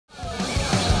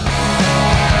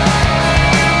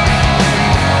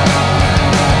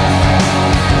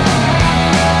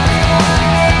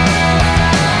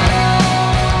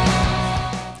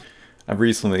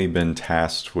recently been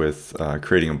tasked with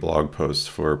creating a blog post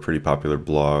for a pretty popular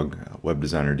blog, Web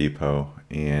Designer Depot,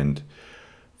 and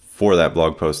for that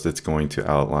blog post, it's going to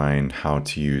outline how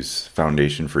to use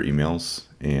Foundation for emails.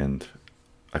 And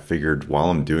I figured while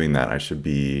I'm doing that, I should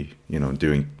be,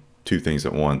 doing two things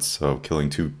at once, so killing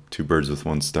two birds with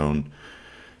one stone.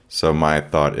 So my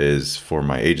thought is, for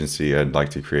my agency, I'd like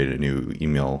to create a new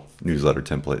email newsletter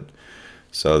template.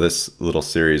 So this little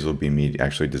series will be me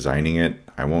actually designing it.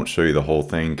 I won't show you the whole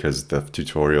thing because the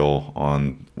tutorial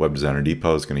on Web Designer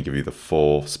Depot is going to give you the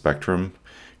full spectrum.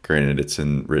 Granted, it's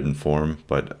in written form,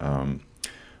 but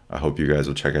I hope you guys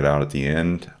will check it out at the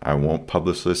end. I won't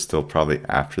publish this till probably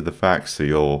after the fact, so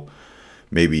you'll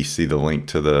maybe see the link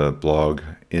to the blog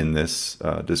in this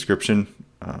description,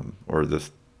 or the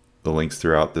links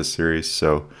throughout this series.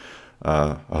 So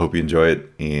I hope you enjoy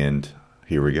it, and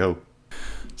here we go.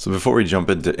 So before we jump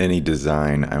into any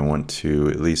design, I want to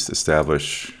at least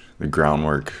establish the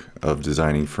groundwork of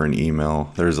designing for an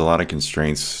email. There's a lot of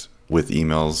constraints with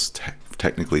emails,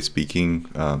 technically speaking,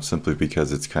 simply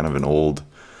because it's kind of an old,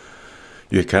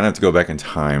 you kind of have to go back in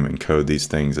time and code these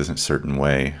things in a certain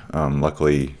way.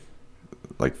 Luckily,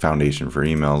 like Foundation for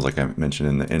emails, like I mentioned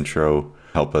in the intro,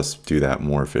 help us do that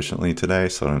more efficiently today.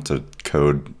 So I don't have to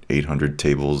code 800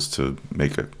 tables to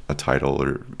make a title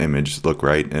or image look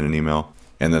right in an email.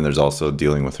 And then there's also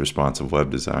dealing with responsive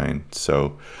web design.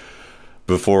 So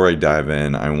before I dive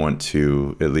in, I want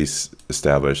to at least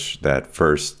establish that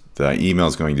first, the email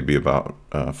is going to be about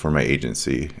for my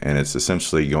agency, and it's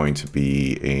essentially going to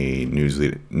be a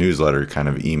newsletter kind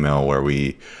of email where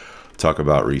we talk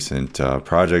about recent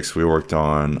projects we worked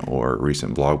on, or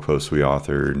recent blog posts we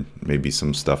authored, maybe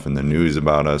some stuff in the news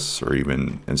about us, or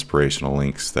even inspirational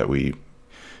links that we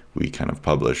kind of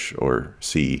publish or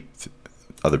see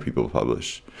other people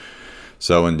publish.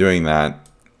 So in doing that,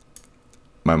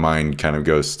 my mind kind of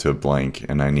goes to blank,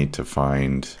 and I need to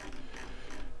find,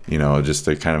 just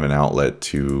a kind of an outlet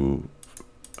to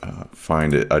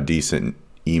find a decent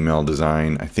email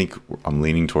design. I think I'm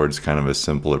leaning towards kind of a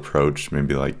simple approach,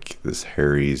 maybe like this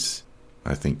Harry's,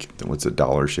 I think, what's a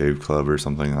Dollar Shave Club or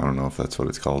something? I don't know if that's what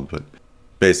it's called, but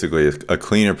basically a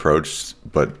clean approach,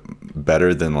 but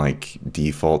better than like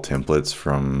default templates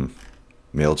from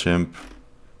Mailchimp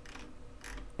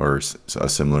or a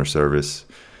similar service.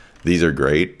 These are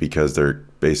great because they're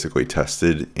basically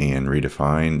tested and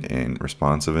redefined and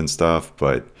responsive and stuff.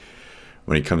 But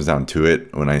when it comes down to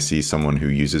it, when I see someone who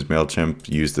uses Mailchimp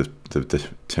use the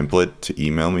template to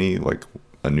email me like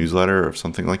a newsletter or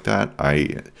something like that,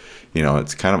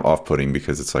 it's kind of off-putting,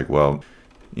 because it's like, well,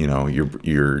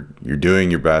 you're doing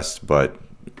your best, but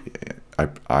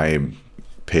I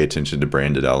pay attention to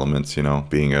branded elements.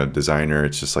 Being a designer,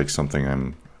 it's just like something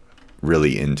I'm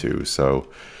really into. So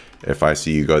if I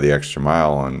see you go the extra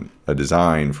mile on a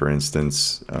design, for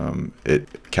instance,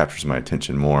 it captures my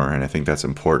attention more. And I think that's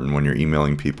important when you're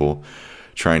emailing people,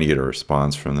 trying to get a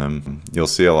response from them. You'll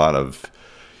see a lot of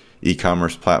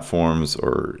e-commerce platforms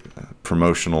or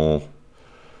promotional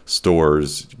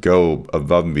stores go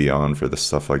above and beyond for the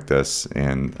stuff like this.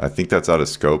 And I think that's out of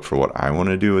scope for what I want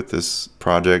to do with this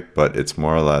project, but it's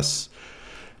more or less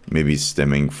maybe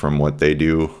stemming from what they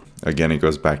do. Again, it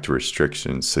goes back to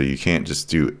restrictions. So you can't just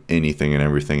do anything and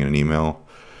everything in an email.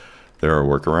 There are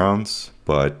workarounds,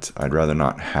 but I'd rather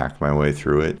not hack my way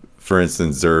through it. For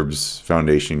instance, Zerb's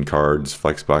Foundation Cards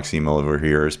Flexbox email over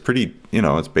here is pretty,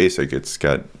 it's basic. It's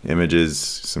got images,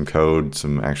 some code,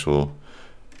 some actual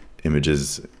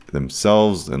images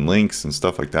themselves and links and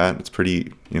stuff like that. It's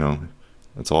pretty,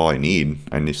 that's all I need.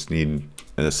 I just need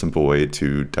a simple way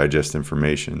to digest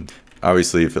information.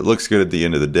 Obviously, if it looks good at the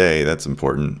end of the day, that's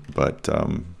important, but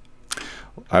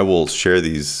I will share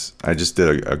these. I just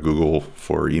did a Google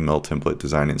for email template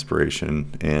design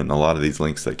inspiration, and a lot of these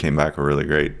links that came back were really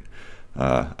great.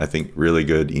 I think Really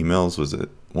Good Emails was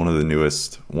one of the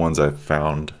newest ones I've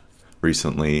found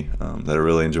recently that I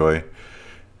really enjoy.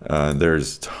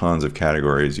 There's tons of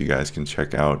categories you guys can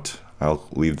check out. I'll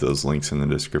leave those links in the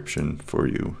description for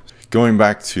you. Going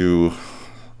back to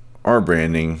our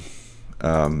branding,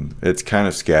 it's kind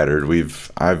of scattered.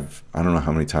 I don't know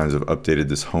how many times I've updated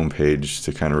this homepage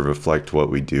to kind of reflect what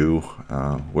we do.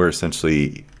 We're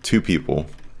essentially two people.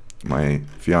 My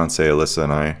fiance Alyssa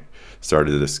and I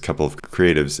started this couple of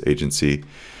creatives agency,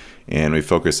 and we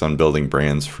focus on building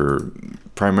brands for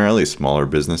primarily smaller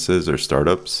businesses or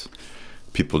startups,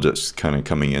 people just kind of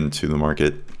coming into the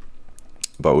market.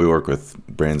 But we work with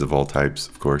brands of all types,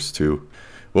 of course, too.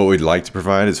 What we'd like to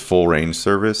provide is full range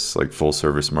service, like full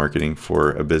service marketing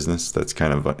for a business that's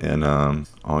kind of in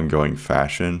ongoing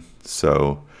fashion.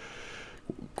 So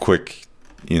quick,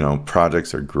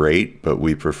 projects are great, but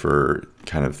we prefer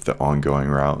kind of the ongoing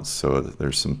routes. So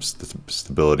there's some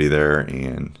stability there,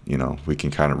 and you know, we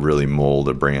can kind of really mold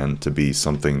a brand to be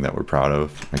something that we're proud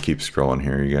of. I keep scrolling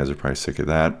here. You guys are probably sick of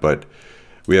that, but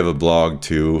we have a blog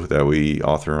too that we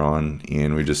author on,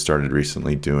 and we just started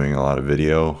recently doing a lot of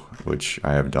video, which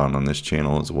I have done on this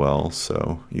channel as well.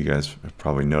 So you guys have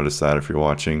probably noticed that if you're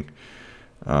watching.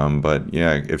 But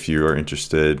yeah, if you are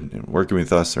interested in working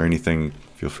with us or anything,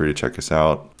 feel free to check us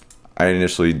out. I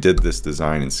initially did this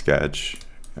design in Sketch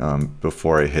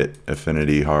before I hit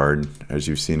Affinity hard, as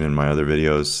you've seen in my other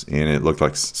videos, and it looked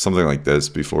like something like this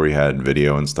before we had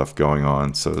video and stuff going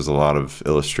on. So there's a lot of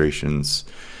illustrations,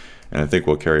 and I think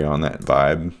we'll carry on that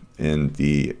vibe in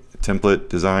the template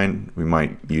design. We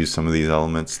might use some of these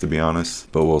elements, to be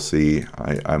honest, but we'll see.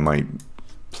 I might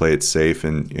play it safe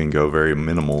and go very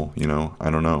minimal, you know,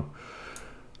 I don't know.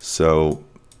 So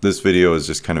this video is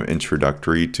just kind of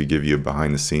introductory to give you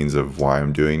behind the scenes of why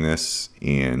I'm doing this.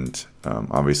 And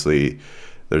obviously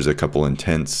there's a couple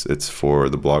intents. It's for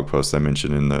the blog post I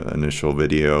mentioned in the initial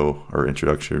video or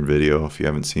introduction video. If you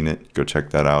haven't seen it, go check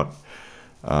that out.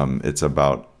 It's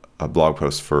about a blog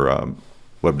post for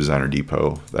Web Designer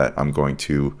Depot that I'm going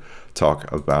to talk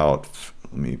about.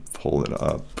 Let me pull it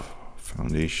up.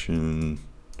 Foundation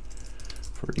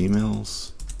for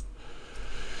emails.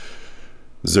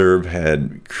 Zerb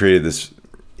had created this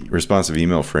responsive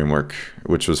email framework,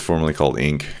 which was formerly called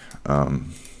Ink,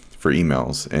 for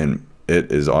emails, and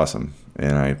it is awesome.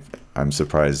 And I'm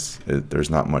surprised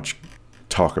there's not much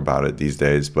talk about it these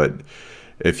days. But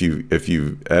if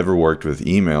you've ever worked with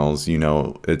emails, you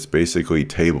know it's basically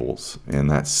tables, and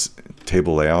that's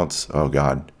table layouts. Oh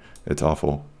God, it's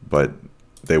awful, but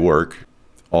they work.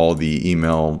 All the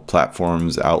email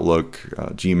platforms, Outlook,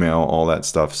 Gmail, all that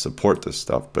stuff support this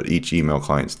stuff, but each email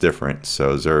client's different.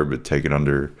 So Zerb would take it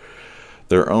under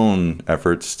their own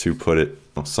efforts to put it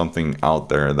something out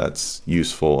there that's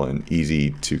useful and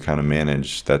easy to kind of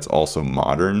manage, that's also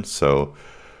modern. So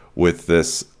with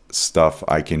this stuff,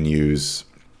 I can use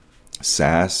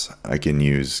SAS, I can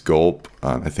use Gulp.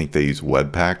 I think they use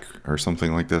Webpack or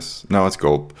something like this. No, it's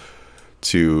Gulp,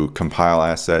 to compile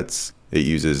assets. It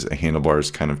uses a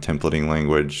handlebars kind of templating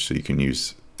language, so you can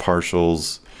use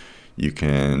partials, you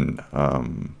can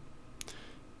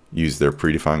use their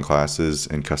predefined classes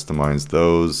and customize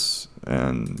those.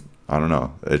 And I don't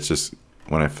know, it's just,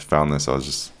 when I found this, I was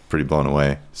just pretty blown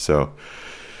away. So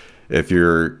if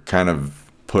you're kind of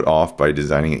put off by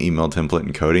designing an email template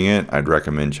and coding it, I'd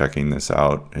recommend checking this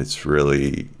out. It's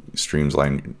really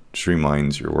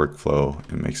streamlines your workflow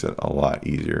and makes it a lot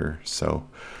easier. So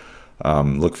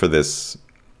look for this,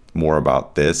 more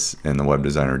about this, in the Web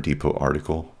Designer Depot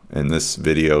article. In this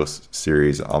video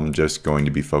series, I'm just going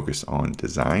to be focused on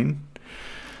design.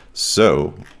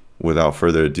 So without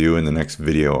further ado, in the next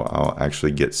video, I'll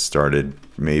actually get started,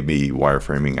 maybe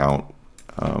wireframing out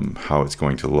how it's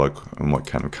going to look and what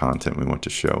kind of content we want to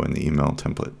show in the email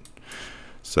template.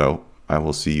 So I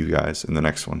will see you guys in the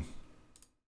next one.